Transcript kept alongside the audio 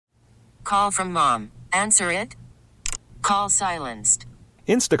Call from mom. Answer it. Call silenced.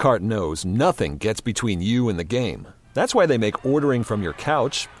 Instacart knows nothing gets between you and the game. That's why they make ordering from your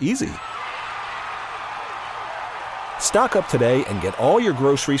couch easy. Stock up today and get all your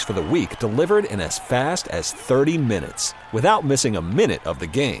groceries for the week delivered in as fast as 30 minutes without missing a minute of the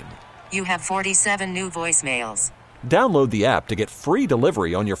game. You have 47 new voicemails. Download the app to get free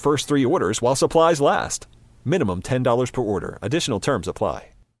delivery on your first 3 orders while supplies last. Minimum $10 per order. Additional terms apply.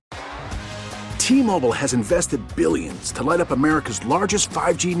 T-Mobile has invested billions to light up America's largest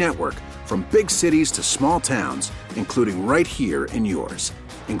 5G network, from big cities to small towns, including right here in yours.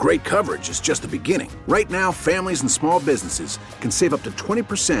 And great coverage is just the beginning. Right now, families and small businesses can save up to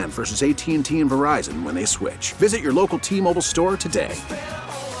 20% versus AT&T and Verizon when they switch. Visit your local T-Mobile store today.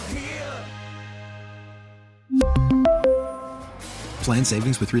 Plan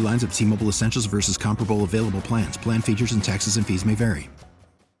savings with 3 lines of T-Mobile Essentials versus comparable available plans. Plan features and taxes and fees may vary.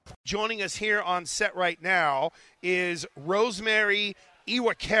 Joining us here on set right now is Rosemary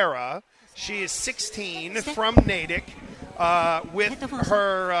Iwakara. She is 16 from Natick. With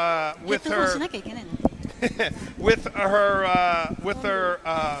her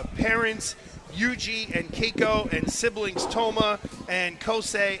parents Yuji and Keiko and siblings Toma and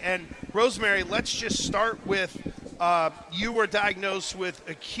Kosei. And Rosemary, let's just start with you were diagnosed with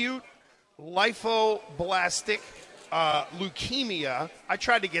acute lymphoblastic leukemia. I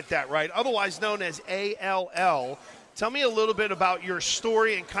tried to get that right, otherwise known as ALL. Tell me a little bit about your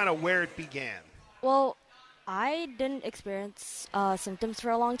story and kind of where it began. Well, I didn't experience symptoms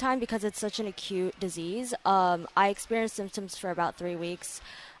for a long time because it's such an acute disease. I experienced symptoms for about 3 weeks,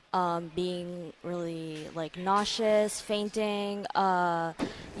 being really nauseous, fainting, a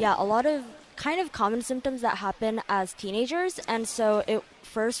lot of kind of common symptoms that happen as teenagers. And so it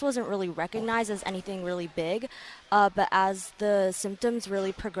first wasn't really recognized as anything really big, but as the symptoms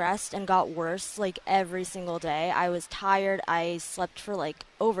really progressed and got worse every single day, I was tired. I slept for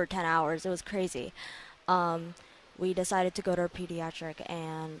over 10 hours. It was crazy. We decided to go to a pediatric,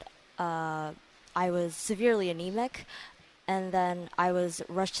 and I was severely anemic, and then I was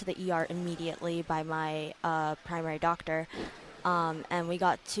rushed to the ER immediately by my primary doctor, and we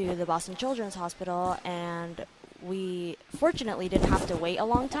got to the Boston Children's Hospital, and we fortunately didn't have to wait a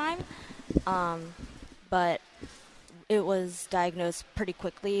long time, but it was diagnosed pretty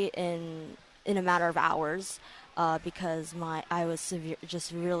quickly in a matter of hours because I was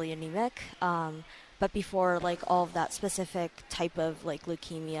just really anemic. But before all of that specific type of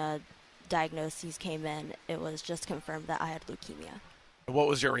leukemia diagnoses came in, it was just confirmed that I had leukemia. What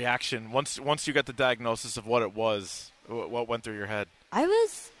was your reaction once you got the diagnosis of what it was? What went through your head? I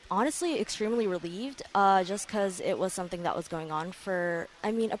was honestly extremely relieved, just because it was something that was going on for,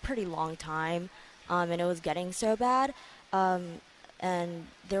 a pretty long time, and it was getting so bad. And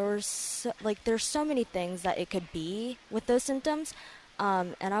there's so many things that it could be with those symptoms.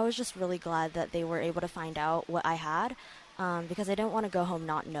 And I was just really glad that they were able to find out what I had, because I didn't want to go home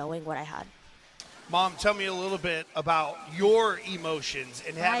not knowing what I had. Mom, tell me a little bit about your emotions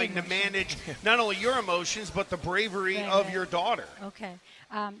and having to manage not only your emotions, but the bravery of your daughter. Okay.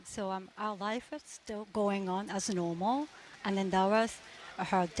 So our life is still going on as normal. And then that was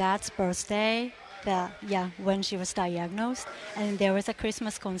her dad's birthday, when she was diagnosed. And there was a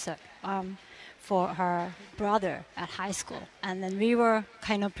Christmas concert for her brother at high school. And then we were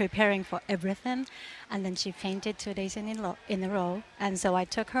kind of preparing for everything. And then she fainted 2 days in a row. And so I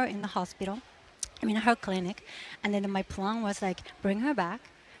took her in the hospital, her clinic. And then my plan was bring her back,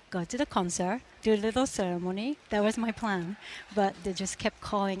 go to the concert, do a little ceremony. That was my plan. But they just kept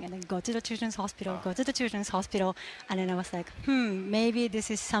calling and then go to the children's hospital, go to the children's hospital. And then I was maybe this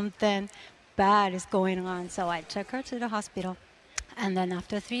is something bad is going on. So I took her to the hospital. And then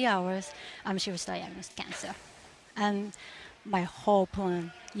after 3 hours, she was diagnosed cancer. And my whole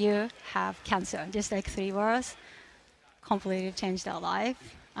plan, you have cancer, just 3 words, completely changed our life.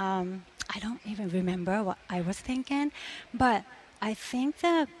 I don't even remember what I was thinking, but I think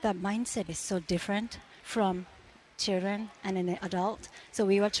that the mindset is so different from children and an adult. So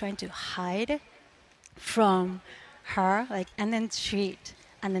we were trying to hide from her, and then treat,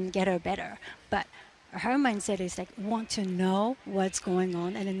 and then get her better. But her mindset is want to know what's going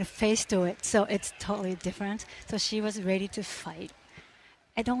on and then face to it. So it's totally different. So she was ready to fight.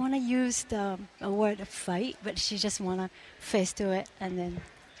 I don't want to use the word fight, but she just want to face to it and then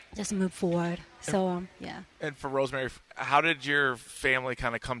just move forward. So, And for Rosemary, how did your family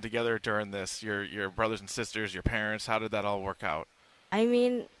kind of come together during this? Your brothers and sisters, your parents, how did that all work out?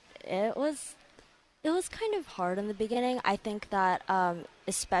 It was kind of hard in the beginning. I think that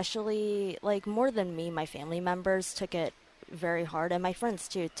especially, more than me, my family members took it very hard, and my friends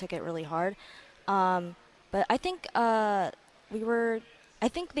too took it really hard. But I think I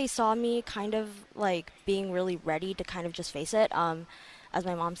think they saw me kind of like being really ready to kind of just face it, as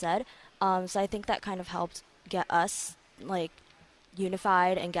my mom said. So I think that kind of helped get us like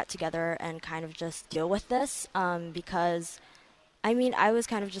unified and get together and kind of just deal with this, because I mean, I was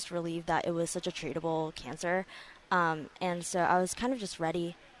kind of just relieved that it was such a treatable cancer. And so I was kind of just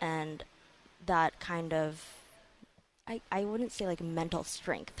ready, and that kind of, I wouldn't say like mental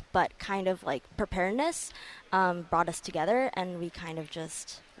strength, but kind of like preparedness brought us together, and we kind of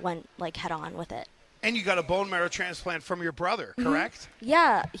just went like head on with it. And you got a bone marrow transplant from your brother, correct?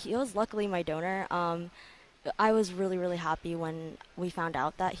 Yeah, he was luckily my donor. I was really, really happy when we found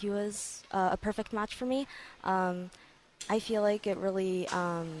out that he was a perfect match for me. I feel like it really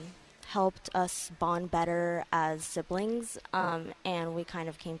helped us bond better as siblings, and we kind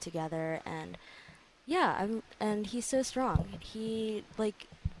of came together, and yeah, and he's so strong. He like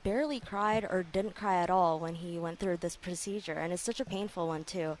barely cried or didn't cry at all when he went through this procedure, and it's such a painful one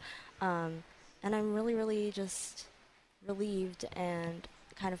too. And I'm really, really just relieved and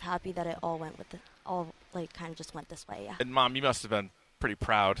kind of happy that it all went with kind of just went this way. Yeah. And Mom, you must have been pretty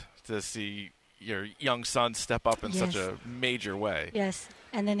proud to see your young son step up in such a major way. Yes.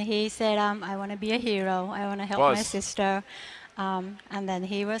 And then he said, I want to be a hero. I want to help my sister. And then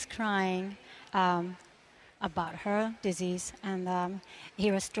he was crying about her disease. And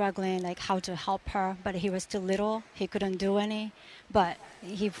he was struggling, like, how to help her. But he was too little. He couldn't do any. But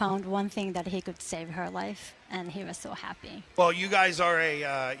he found one thing that he could save her life. And he was so happy. Well, you guys are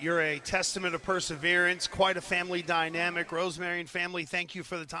you're a testament of perseverance, quite a family dynamic. Rosemary and family, thank you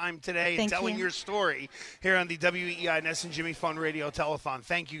for the time today and telling your story here on the WEEI Ness and Jimmy Fun Radio Telethon.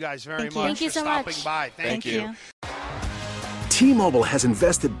 Thank you guys very much for stopping by. Thank you. T-Mobile has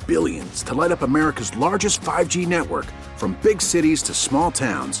invested billions to light up America's largest 5G network, from big cities to small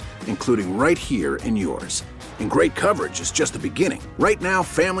towns, including right here in yours. And great coverage is just the beginning. Right now,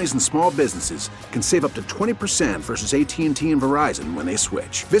 families and small businesses can save up to 20% versus AT&T and Verizon when they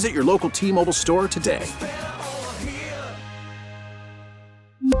switch. Visit your local T-Mobile store today.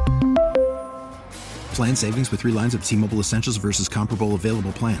 Plan savings with 3 lines of T-Mobile Essentials versus comparable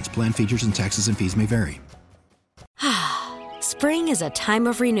available plans. Plan features and taxes and fees may vary. Spring is a time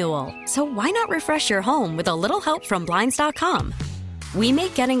of renewal, so why not refresh your home with a little help from Blinds.com? We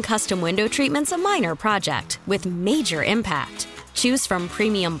make getting custom window treatments a minor project with major impact. Choose from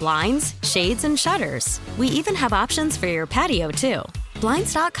premium blinds, shades, and shutters. We even have options for your patio, too.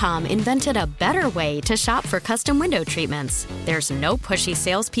 Blinds.com invented a better way to shop for custom window treatments. There's no pushy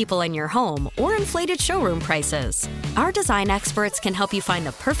salespeople in your home or inflated showroom prices. Our design experts can help you find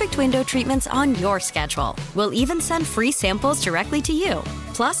the perfect window treatments on your schedule. We'll even send free samples directly to you.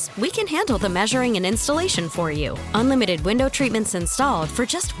 Plus, we can handle the measuring and installation for you. Unlimited window treatments installed for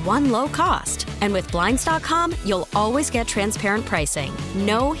just one low cost. And with Blinds.com, you'll always get transparent pricing.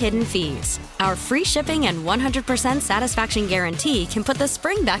 No hidden fees. Our free shipping and 100% satisfaction guarantee can put the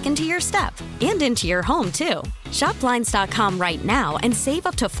spring back into your step and into your home, too. Shop Blinds.com right now and save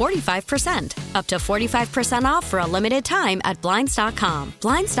up to 45%. Up to 45% off for a limited time at Blinds.com.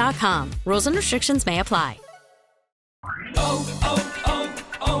 Blinds.com. Rules and restrictions may apply.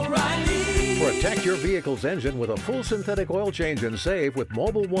 Protect your vehicle's engine with a full synthetic oil change and save with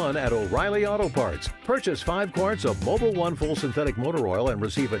Mobil 1 at O'Reilly Auto Parts. Purchase 5 quarts of Mobil 1 full synthetic motor oil and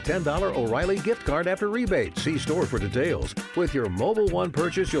receive a $10 O'Reilly gift card after rebate. See store for details. With your Mobil 1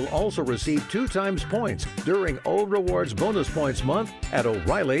 purchase, you'll also receive 2 times points during O Rewards Bonus Points Month at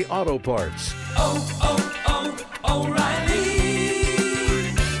O'Reilly Auto Parts. O'Reilly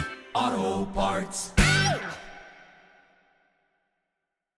Auto Parts.